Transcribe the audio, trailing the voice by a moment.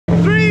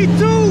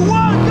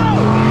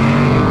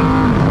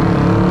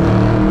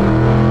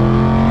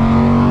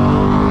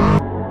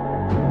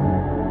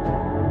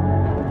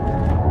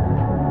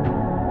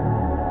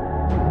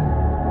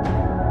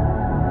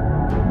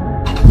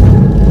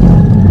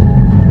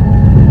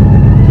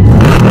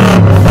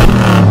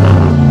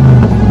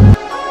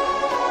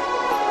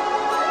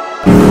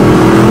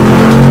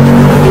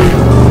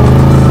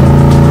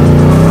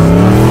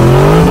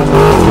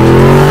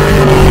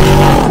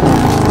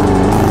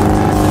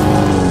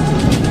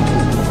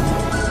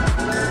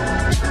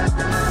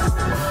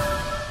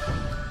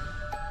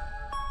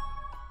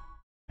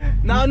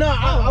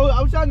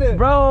I was trying to.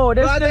 Bro,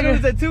 this I thought it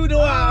was a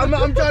 2-door.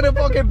 I'm trying to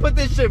fucking put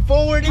this shit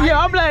forward. Yeah,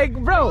 I'm like,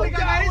 bro.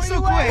 It's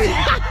so quick.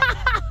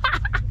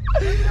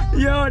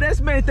 Yo,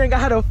 this man think I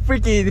had a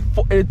freaking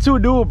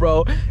 2-door,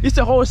 bro. It's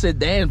a whole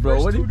sedan,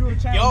 bro.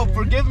 Yo,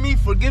 forgive me,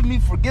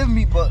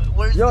 but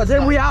where's Yo,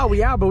 then we out,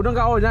 bro. We don't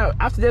got all that.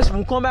 After this, when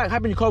we come back,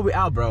 hop in your car, we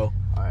out, bro.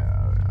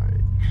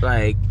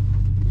 Alright.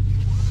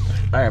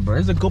 Alright, bro.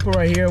 There's a GoPro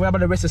right here. We're about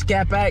to race a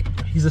Scat Pack.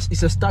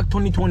 It's a stock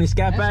 2020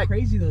 Scat Pack. That's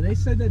crazy though. They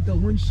said that the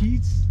one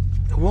sheets.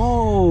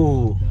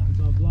 Whoa.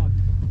 The block.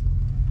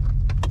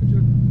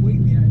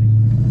 Wait behind it.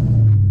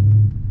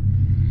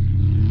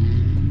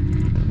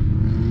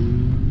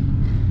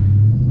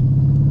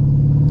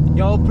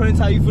 Yo, Prince,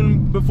 how you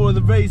feeling before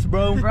the race,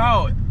 bro?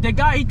 Bro, the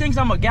guy, he thinks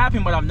I'm a gap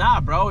him, but I'm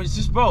not, bro. It's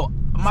just, bro.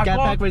 My Scat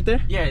Pack right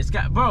there? Yeah, it's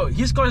got, bro.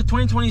 His car is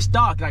 2020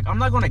 stock. Like, I'm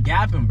not gonna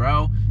gap him,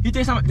 bro. He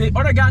thinks the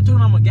other guy told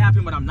him I'm gonna gap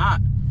him, but I'm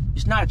not.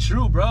 It's not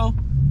true, bro.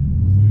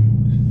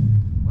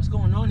 What's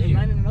going on here?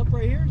 Lining it up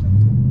right here or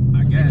something?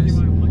 I guess.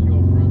 You might want you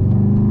up front.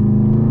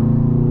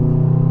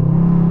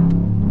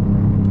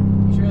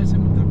 You sure that's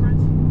him with the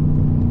Prince?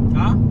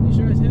 Huh? You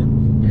sure it's him?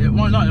 Yeah,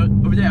 one, no,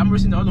 over there. I'm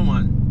racing the other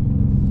one.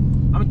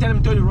 I'm gonna tell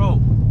him 30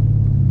 roll.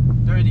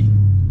 30.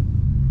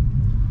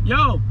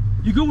 Yo,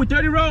 you good with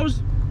 30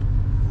 rolls?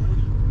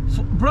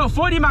 Bro,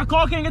 40, my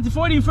car can't get to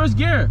 40 in first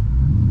gear.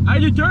 I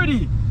do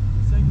 30.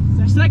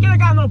 Second, I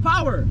got no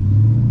power.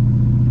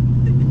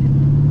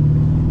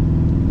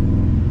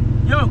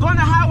 Yo, go on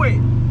the highway.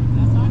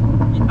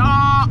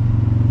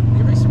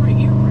 They race right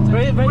here.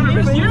 Right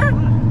here?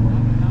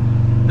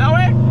 That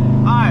way?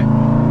 Alright.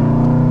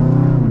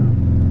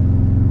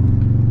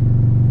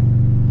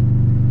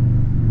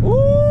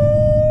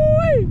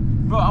 Ooh!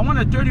 Bro, I want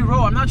a 30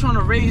 roll. I'm not trying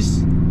to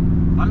race.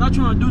 I'm not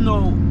trying to do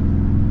no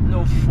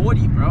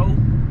 40, bro.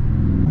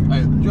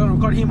 Hey, you gotta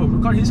record him,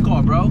 record his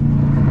car, bro.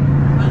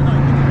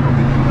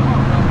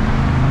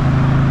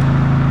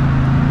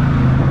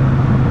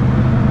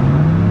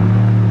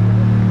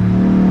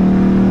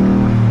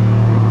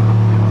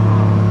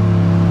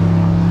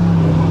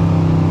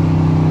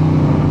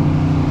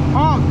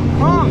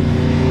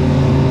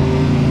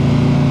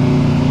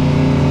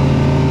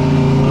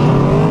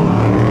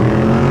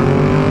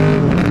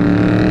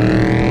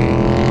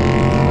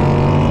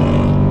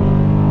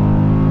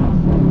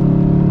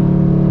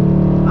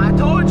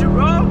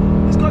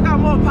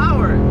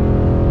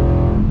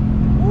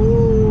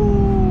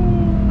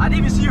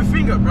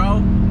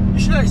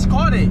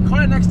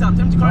 Call it next time.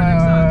 Tell him to call it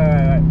next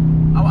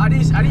time. I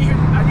didn't hear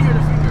the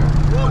finger.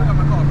 Whoa, I got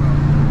my car, bro.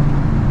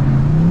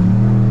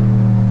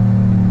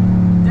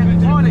 Damn it,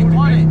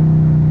 call it.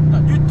 No,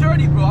 do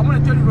 30, bro. I want a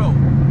 30 roll.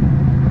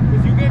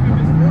 Because you gave him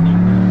his 40.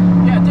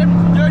 Yeah, tell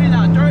him 30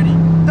 now, 30.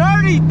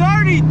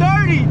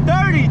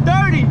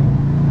 30.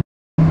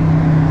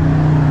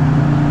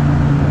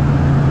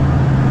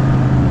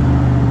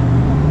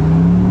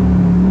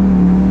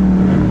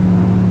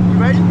 You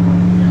ready?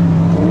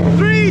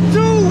 3,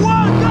 2,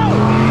 1, go!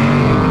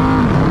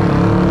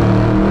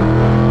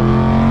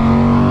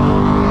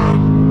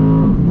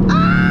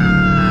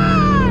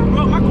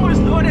 Bro, my car is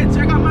loaded.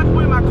 Check out my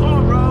point in my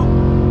car, bro.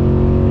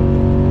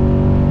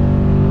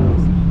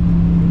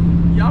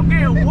 Yo, I'm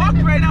getting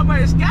walked right now by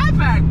a Scat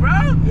Pack, bro.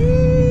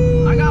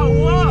 I got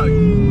walked.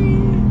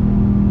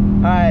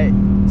 Alright,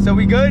 so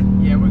we good?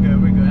 Yeah, we're good.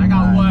 I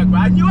got walked, bro.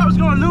 I knew I was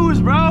gonna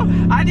lose, bro.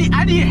 I need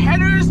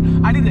headers.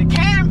 I need a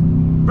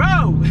cam,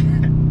 bro.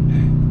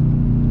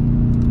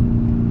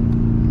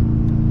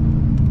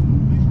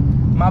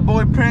 My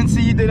boy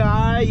Princey, you did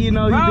alright, you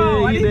know,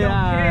 Bro, you did alright.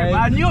 I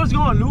alright. knew I was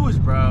gonna lose,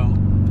 bro.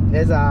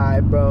 It's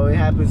alright, bro. It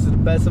happens to the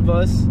best of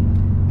us.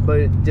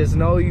 But just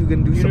know you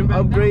can do some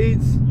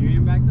upgrades. You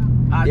didn't back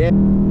down? Yeah.